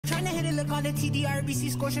Tryna hit a look on the TD,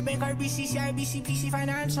 RBC, Scotiabank, RBC, CIBC, PC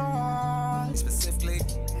Financial. Specifically,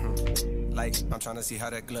 like, I'm trying to see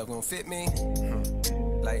how that glove gon' fit me.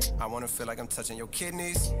 Like, I wanna feel like I'm touching your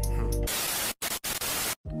kidneys.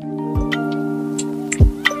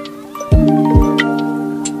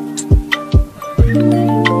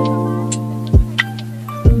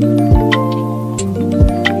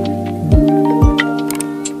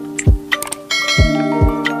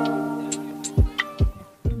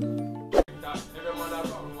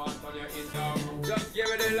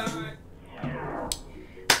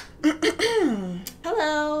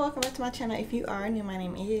 Hello, welcome back to my channel. If you are new, my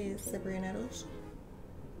name is sabriyahnettles.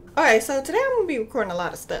 Alright, so today I'm gonna be recording a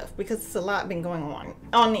lot of stuff because it's a lot been going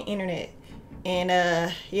on the internet,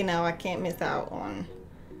 and you know, I can't miss out on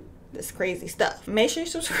this crazy stuff. Make sure you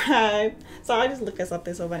subscribe. So I just looked at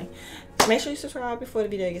something so funny. Make sure you subscribe before the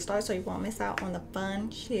video gets started so you won't miss out on the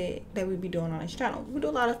fun shit that we be doing on this channel. We do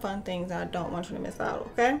a lot of fun things that I don't want you to miss out,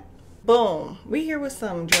 okay? Boom, we here with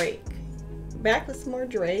some Drake. Back with some more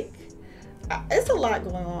Drake. It's a lot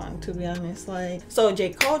going on, to be honest. Like, so J.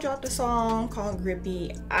 Cole dropped a song called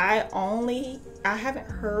Grippy. I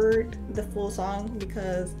haven't heard the full song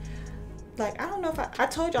because, like, I don't know if I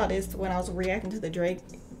told y'all this when I was reacting to the Drake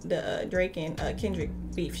and Kendrick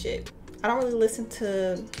beef shit. I don't really listen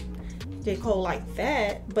to J. Cole like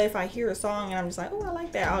that, but if I hear a song and I'm just like, oh, I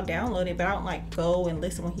like that, I'll download it, but I don't like go and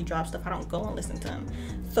listen when he drops stuff. I don't go and listen to him.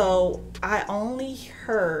 So I only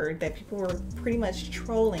heard that people were pretty much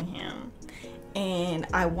trolling him, and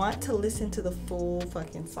I want to listen to the full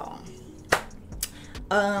fucking song.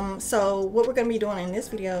 So what we're gonna be doing in this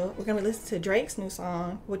video, we're gonna listen to Drake's new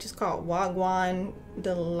song, which is called GWAN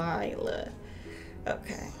DELILAH.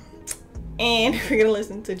 Okay. And we're gonna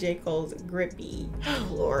listen to J. Cole's Grippy. Oh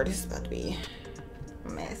Lord, this is about to be a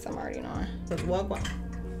mess. I'm already knowing. But GWAN.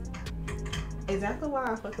 Exactly why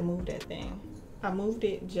I fucking moved that thing. I moved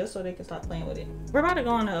it just so they can stop playing with it. We're about to go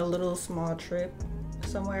on a little small trip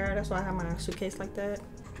somewhere. That's why I have my suitcase like that.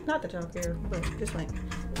 Not that y'all care, but just like.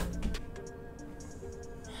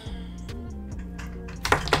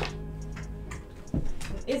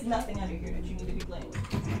 It's nothing under here that you need to be playing with.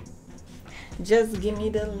 Just give me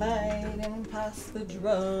the light and pass the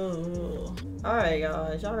drug. Alright, y'all.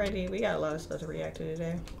 Is y'all ready? We got a lot of stuff to react to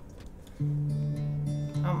today.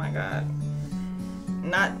 Oh my god.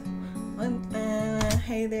 Not one thing.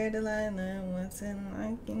 Hey there, Delilah. Once in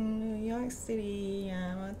New York City.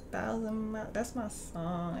 I'm 1,000 miles. That's my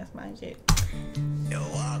song. That's my shit. Yo,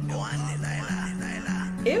 GWAN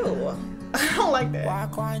DELILAH. Ew. I don't like that.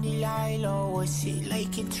 GWAN DELILAH, what's it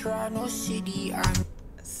like in Toronto City?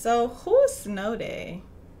 So who's Snow Day?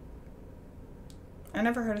 I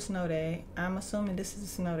never heard of Snow Day. I'm assuming this is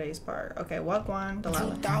Snow Day's part. Okay, GWAN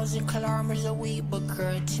DELILAH. 2,000 kilometers away, but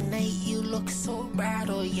girl, tonight you look so bad.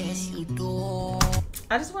 Oh yes, you do.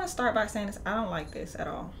 I just want to start by saying this. I don't like this at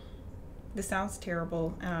all. This sounds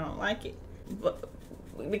terrible, and I don't like it. But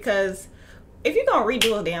because if you're gonna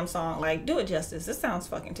redo a damn song, like, do it justice. This sounds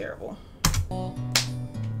fucking terrible.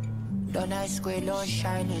 Don't I square don't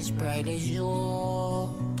shine as bright as you.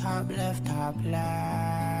 Top left, top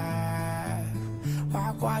left.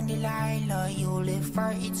 GWAN DELILAH, you live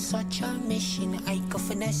for it, such a mission. I could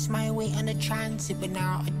finesse my way on a transit, but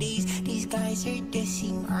nowadays these guys are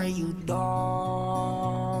dissing. Are you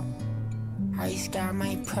dumb? I scan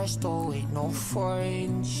my Presto with no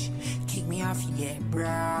 4-inch. Kick me off, you get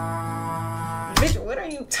brown. Bitch, what are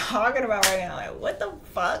you talking about right now? Like, what the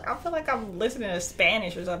fuck? I feel like I'm listening to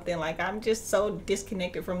Spanish or something. Like, I'm just so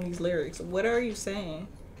disconnected from these lyrics. What are you saying?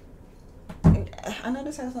 I know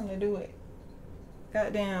this has something to do with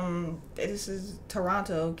goddamn, this is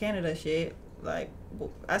Toronto, Canada shit. Like,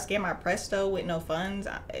 I scanned my Presto with no funds.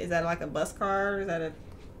 Is that like a bus card? Is that a,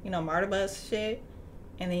 you know, MARTA bus shit?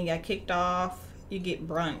 And then you got kicked off, you get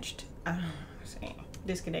brunched. I don't know what I'm saying.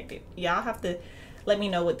 Disconnected. Y'all have to let me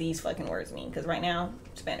know what these fucking words mean, because right now,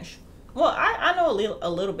 Spanish. Well, I know a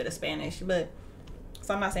little bit of Spanish, but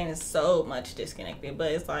so I'm not saying it's so much disconnected,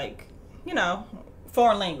 but it's like, you know,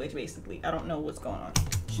 foreign language basically. I don't know what's going on.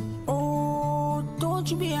 Oh, don't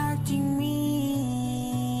you be acting mean.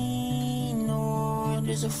 No,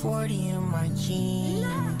 there's a 40 in my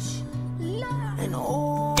jeans. And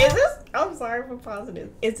oh, is this? I'm sorry for pausing this.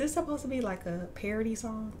 Is this supposed to be like a parody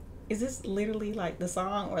song? Is this literally like the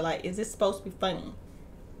song, or like is this supposed to be funny?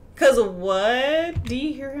 Cause what? Do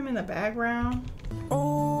you hear him in the background?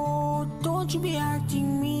 Oh, don't you be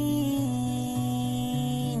acting mean.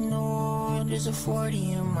 No, there's a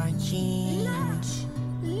 40 in my jeans.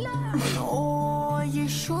 And oh, your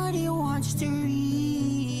shorty wants to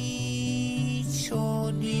reach.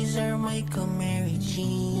 So these are my Camaro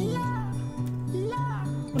jeans.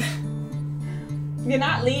 You're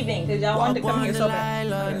not leaving because y'all wanted to come here so bad.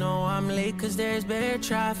 Delilah, no, I'm late cause there's better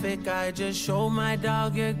traffic. I just showed my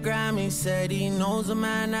dog your Grammy. Said he knows a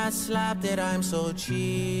man that slapped it. I'm so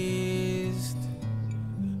cheesed.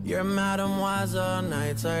 Your mademoiselle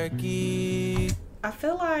nights are geek. I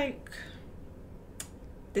feel like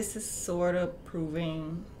this is sort of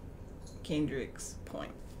proving Kendrick's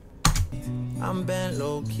point. I'm bent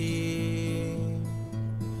low key.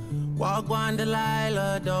 GWAN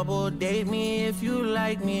Delilah, double date me if you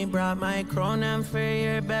like me. Brought my chronom for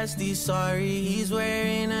your bestie. Sorry, he's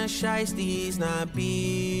wearing a shiesty, he's not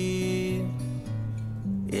beat.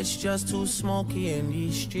 It's just too smoky in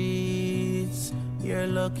these streets. You're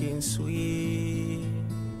looking sweet.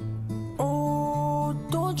 Oh,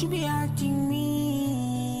 don't you be acting mean.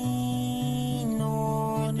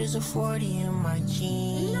 No, there's a 40 in my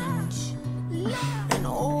jeans. And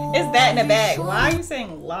oh, It's that in the bag. Why are you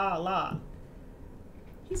saying la la?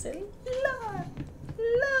 He said la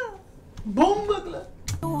la. Boom bugla.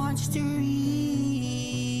 wants to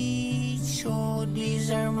reach. So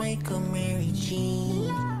these are my Mary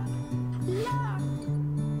Jean.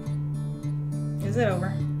 Is it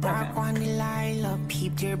over? GWAN Delilah,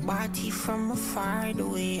 peeped your body from afar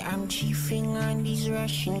away. I'm chiefing on these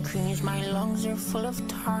Russian creams. My lungs are full of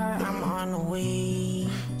tar. I'm on the way.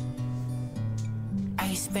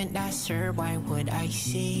 I spent that, sir. Why would I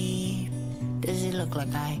say? Does it look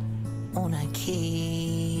like I own a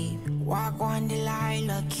cave? GWAN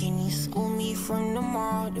Delilah, can you school me from the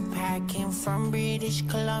mall? The pack came from British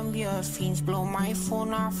Columbia. Fiends blow my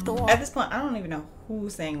phone off the wall. At this point, I don't even know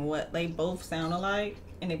who's saying what. They both sound alike,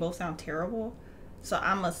 and they both sound terrible. So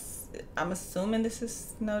I'm assuming this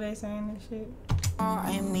is Snowday saying this shit.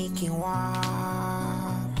 I'm making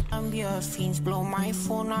WAP. Columbia fiends blow my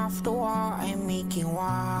phone off the wall. I'm making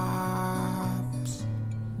WAPs.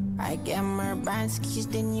 I get more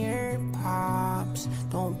Banskis than your pops.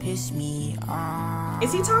 Don't piss me off.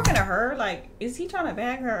 Is he talking to her? Like, is he trying to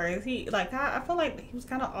bag her? Or is he like? I feel like he was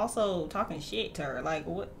kind of also talking shit to her. Like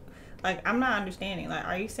what? Like I'm not understanding. Like,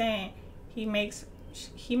 are you saying he makes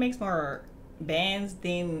more bands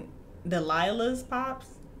than Delilah's pops?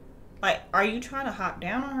 Like, are you trying to hop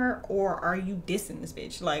down on her, or are you dissing this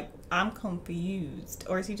bitch? Like, I'm confused.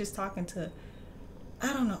 Or is he just talking to?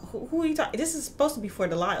 I don't know. Who are you talking? This is supposed to be for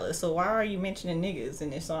Delilah, so why are you mentioning niggas in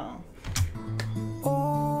this song?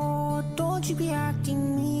 Oh, don't you be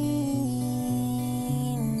acting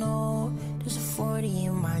mean. No, there's a 40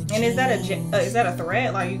 in my jeans. And is that a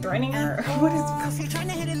threat? Like, you threatening her? What is? If you're trying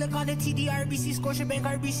to hit it, look on the TD, RBC, Scotiabank,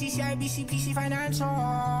 RBC, CIBC, PC Financial.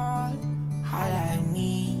 Holla at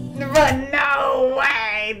me. But no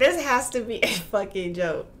way! This has to be a fucking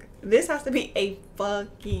joke. This has to be a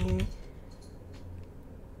fucking.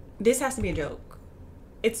 This has to be a joke.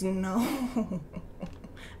 It's no.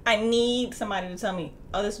 I need somebody to tell me,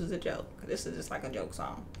 oh, this was a joke. This is just like a joke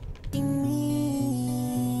song.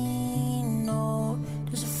 No,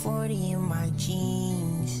 there's a 40 in my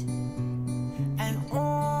jeans. And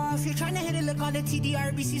oh, if you're trying to hit it, look on the TD,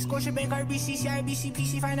 RBC, Scotiabank, RBC, CIBC,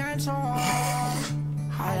 PC Financial.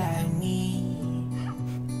 Holla at me.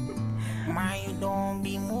 Man, you don't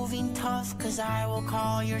be moving tough, cause I will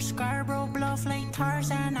call your Scarborough bluff like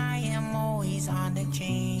Tarzan. I am always on the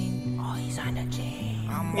chain. Always on the chain.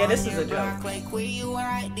 Yeah, this is a joke. Like where you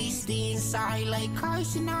at? These things inside like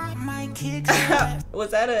Carson at my kicks.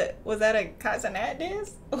 Was that a Casanat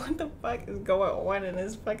diss? What the fuck is going on in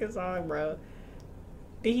this fucking song, bro?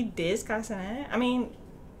 Did he diss Casanat? I mean,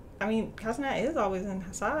 Casanat is always in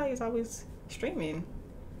Hassai. He's always streaming.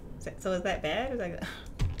 So is that bad? Is that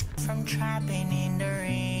from trapping in the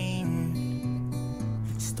rain?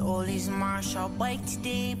 Stole his Marshall bike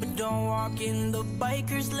today, but don't walk in the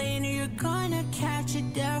biker's lane or you're gonna catch a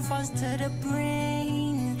death us to the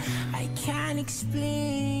brain. I can't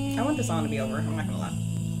explain. I want this song to be over. I'm not gonna lie.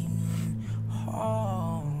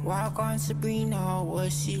 Oh, walk on Sabrina,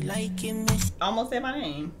 was she like in Miss? Almost said my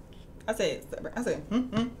name. I said.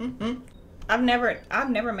 I've never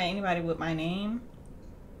met anybody with my name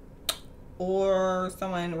or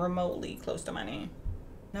someone remotely close to my name.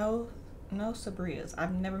 No Sabrias.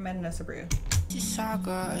 I've never met a Sabria.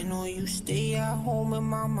 Saga, I know you stay at home with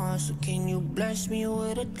mama, so can you bless me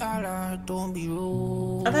with $1? Don't be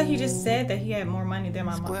rude. I thought he just said that he had more money than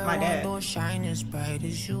my dad. Don't shine as bright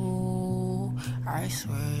as you. I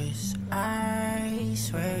swear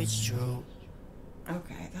it's true.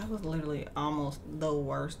 Okay, that was literally almost the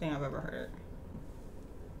worst thing I've ever heard.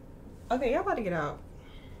 Okay, y'all about to get out.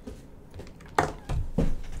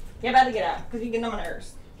 Y'all about to get out, because you're getting on my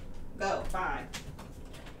nerves. Go, fine.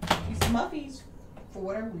 These Muffies, for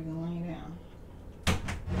whatever reason, laying down.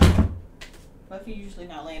 Muffy usually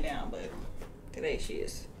not laying down, but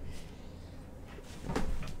Delicious.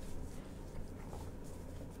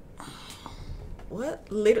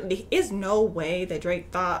 What? Literally, it's no way that Drake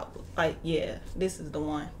thought, like, yeah, this is the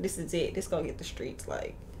one. This is it. This gonna get the streets.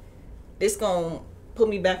 Like, this gonna put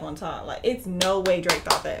me back on top. Like, it's no way Drake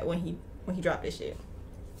thought that when he dropped this shit.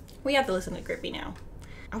 We have to listen to Grippy now.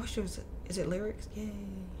 I wish there was is it lyrics? Yay.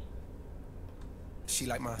 She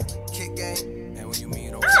like my kick game, and when you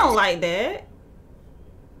mean I don't like that.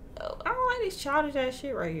 I don't like this childish ass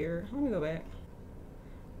shit right here. Let me go back.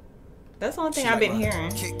 That's the only thing I've been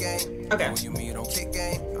hearing. Kick game, okay. When you mean kick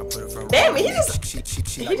game, I put it from damn it, he just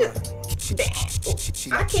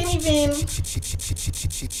damn. I can't even.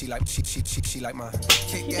 She like my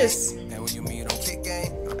kick game, and when you mean kick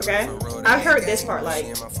game, okay. I heard this part like.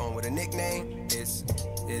 My phone with a nickname. It's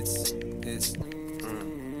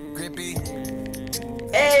Grippy.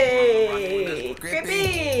 Hey,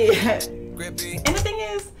 Grippy. Grippy. And the thing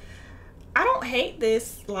is, I don't hate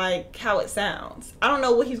this, like, how it sounds. I don't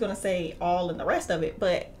know what he's going to say all in the rest of it,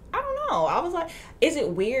 but I don't know. I was like, is it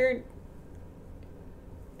weird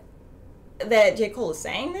that J. Cole is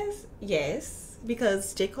saying this? Yes,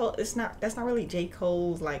 because J. Cole, that's not really J.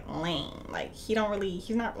 Cole's, like, lane. Like, he's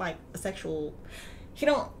not, like, a sexual, he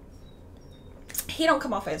don't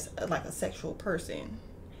come off as, like, a sexual person.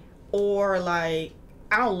 Or, like,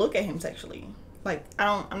 I don't look at him sexually. Like,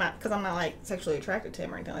 I'm not like sexually attracted to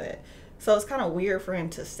him or anything like that. So it's kind of weird for him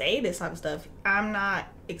to say this type of stuff. I'm not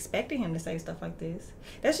expecting him to say stuff like this.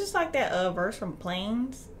 That's just like that verse from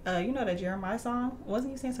Planes. You know that Jeremiah song?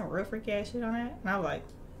 Wasn't he saying some real freaky ass shit on that? And I was like,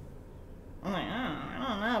 I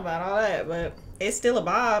don't know about all that, but it's still a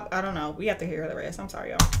bob. I don't know. We have to hear the rest. I'm sorry,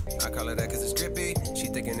 y'all. I call her that cause it's grippy. She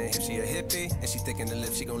thinking the hip, she a hippie. And she thinking the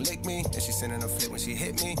lip, she gon' lick me. And she sending a flip when she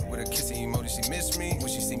hit me. With a kissing emoji, she missed me. When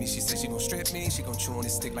she see me, she said she gon' strip me. She gon' chew on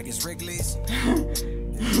this stick like it's Wrigley's.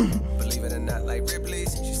 Believe it or not, like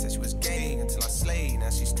Ripley's. She said she was gay until I slayed. Now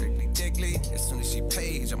she strictly diggly. As soon as she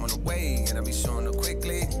pays, I'm on the way. And I be showing her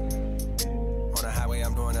quickly. On the highway,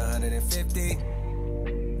 I'm doing 150.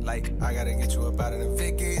 Like, I gotta get you up out of the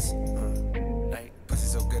Vickies. Like, pussy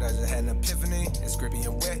so good, I just had an epiphany. It's grippy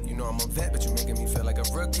and wet, you know I'm a vet, but you making me feel like a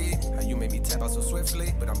rookie. How you made me tap out so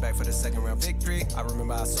swiftly, but I'm back for the second round victory. I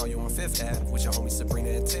remember I saw you on 5th Ave with your homies Sabrina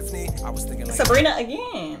and Tiffany. I was thinking like Sabrina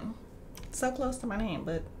again. So close to my name,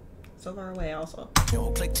 but so far away also. You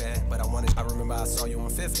don't click bad, but I remember I saw you on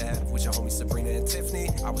 5th Ave with your homies Sabrina and Tiffany.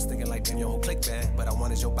 I was thinking like, damn, you don't click bad, but I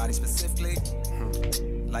wanted your body specifically.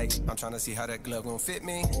 Like, I'm trying to see how that glove gon' fit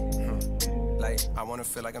me. Like, I wanna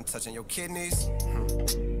feel like I'm touching your kidneys.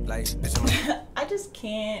 Like, bitch, I just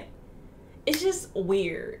can't. It's just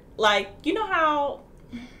weird. Like, you know how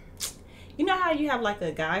you have like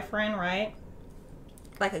a guy friend, right?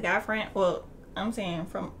 Like a guy friend. Well, I'm saying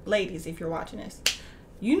from ladies, if you're watching this,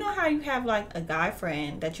 you know how you have like a guy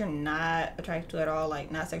friend that you're not attracted to at all,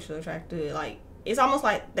 like not sexually attracted to. Like, it's almost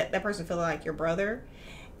like that person feels like your brother.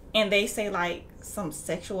 And they say like some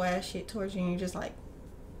sexual ass shit towards you and you're just like,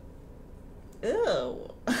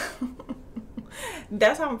 ew.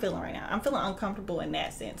 That's how I'm feeling right now. I'm feeling uncomfortable in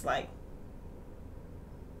that sense. Like,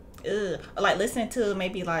 ugh. Like listening to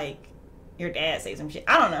maybe like your dad say some shit.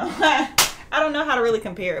 I don't know. I don't know how to really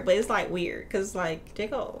compare it, but it's like weird. Cause like,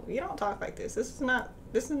 Jacob, you don't talk like this. This is not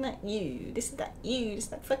you. This is not you. This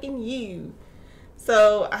is not fucking you.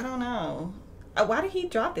 So I don't know. Why did he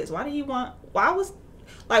drop this? What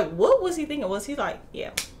was he thinking? Was he like,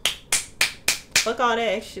 yeah, fuck all that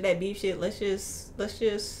extra, that beef shit. Let's just,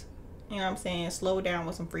 you know what I'm saying, slow down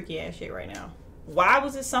with some freaky ass shit right now. Why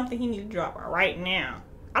was it something he needed to drop right now?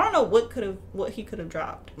 I don't know what he could have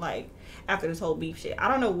dropped, like, after this whole beef shit. I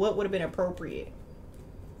don't know what would have been appropriate.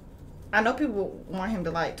 I know people want him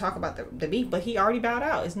to, like, talk about the beef, but he already bowed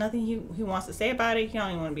out. There's nothing he wants to say about it. He don't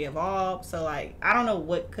even want to be involved. So, like, I don't know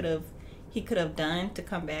what he could have done to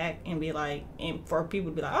come back and be like, and for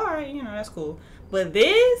people to be like, all right, you know, that's cool. But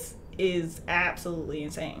this is absolutely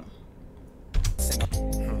insane.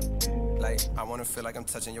 Like, I wanna feel like I'm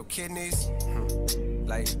touching your kidneys.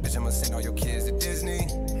 Like, bitch, I'ma send all your kids to Disney.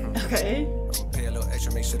 Okay. I'ma pay a little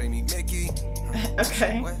extra, make sure they meet Mickey.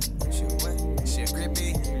 Okay. She a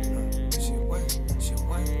grippy.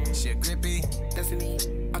 She a grippy. Destiny,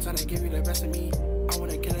 I'm trying to give you the best of me. I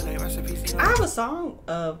wanna kill it like recipes. I have a song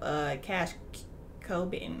of Cash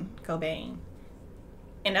Cobain,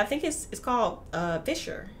 and I think it's called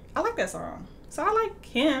Fisher. I like that song, so I like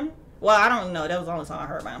him. Well, I don't know, that was the only song I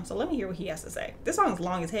heard about him, so let me hear what he has to say. This song's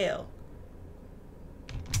long as hell.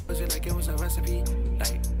 Was it like it was a recipe?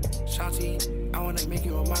 Like, Shawty, I wanna make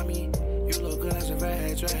you a mommy. You look good as a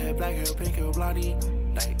redhead, black hair, pink hair, blondie.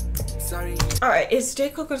 Like, sorry. Alright, is J.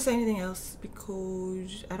 Cole gonna say anything else?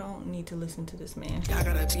 Because I don't need to listen to this man. I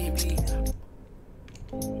got a BB.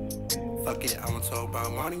 Fuck it, I don't talk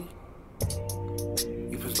about money.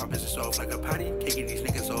 You push my business off like a potty. Can't get these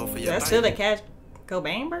niggas off for your That's body. still the Cash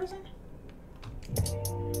Cobain person?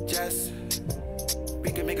 Jess,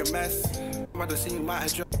 we can make a mess. I'm about to see my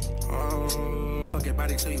address. Fucking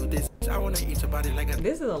body tell you this. I wanna eat your body like a.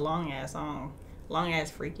 This is a long ass song. Long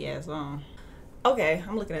ass freaky ass song. Okay,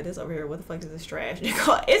 I'm looking at this over here. What the fuck is this trash?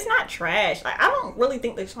 It's not trash. Like, I don't really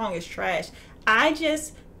think the song is trash. I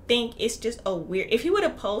just think it's just a weird. If he would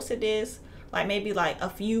have posted this like maybe like a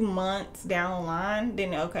few months down the line,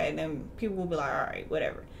 then okay, then people will be like, all right,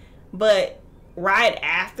 whatever. But right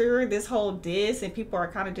after this whole diss, and people are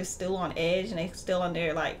kind of just still on edge, and they still on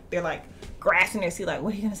there like they're like grasping their seat, like,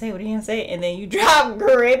 what are you gonna say? What are you gonna say? And then you drop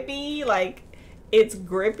Grippy, like it's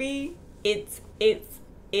Grippy. It's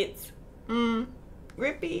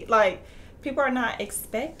Grippy. Like, people are not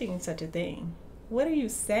expecting such a thing. What are you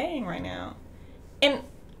saying right now? And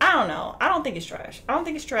I don't know. I don't think it's trash. I don't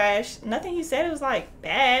think it's trash. Nothing he said was like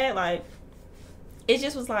bad. Like, it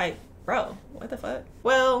just was like, bro, what the fuck?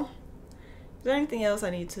 Well, is there anything else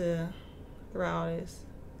I need to throw out this?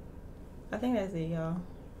 I think that's it, y'all.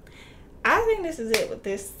 I think this is it with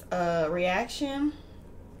this reaction.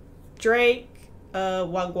 Drake,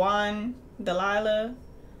 GWAN, Delilah,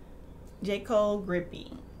 J. Cole,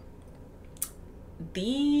 Grippy.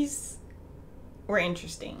 These were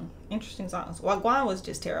interesting songs. GWAN was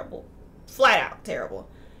just terrible, flat out terrible.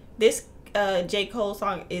 This J. Cole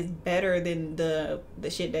song is better than the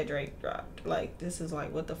shit that Drake dropped. Like, this is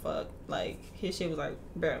like, what the fuck? Like, his shit was like,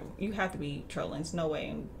 bro, you have to be trolling. There's no way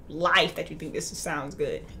in life that you think this sounds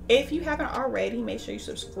good. If you haven't already, make sure you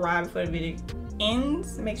subscribe before the video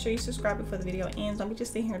ends. Make sure you subscribe before the video ends. Don't be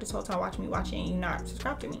just sitting here this whole time watching me and you not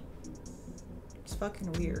subscribe to me. It's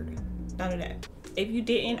fucking weird. None of that. If you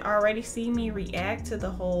didn't already see me react to the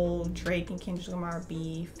whole Drake and Kendrick Lamar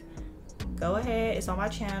beef, go ahead. It's on my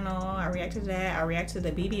channel. I reacted to that. I reacted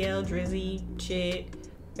to the BBL Drizzy shit.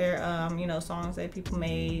 They're you know, songs that people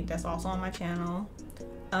made. That's also on my channel.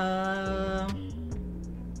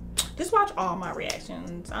 Just watch all my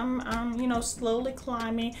reactions. I'm you know, slowly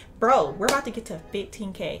climbing. Bro, we're about to get to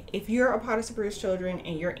 15K. If you're a part of Sabriya's Children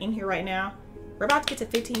and you're in here right now, we're about to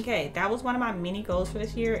get to 15K. That was one of my mini goals for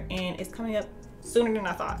this year, and it's coming up sooner than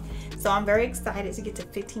I thought. So I'm very excited to get to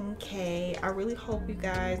 15K. I really hope you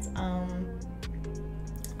guys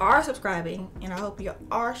are subscribing, and I hope you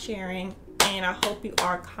are sharing, and I hope you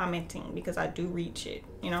are commenting, because I do read shit,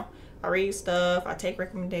 you know. I read stuff, I take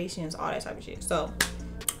recommendations, all that type of shit. So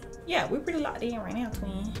yeah, we're pretty locked in right now,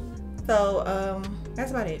 twin. So that's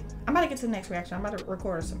about it. I'm about to get to the next reaction. I'm about to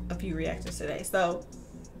record a few reactions today, so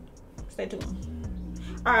stay tuned.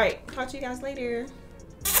 All right, talk to you guys later.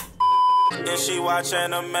 And she watch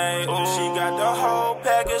anime. She got the whole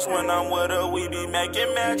package. When I'm with her, we be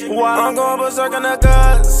making magic. While I'm going berserk in the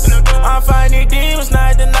guts, I'm fighting demons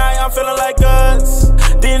night to night. I'm feeling like us.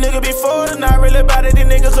 These niggas before the night really about it. These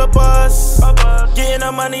niggas a bust. Getting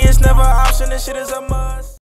the money is never an option. This shit is a must.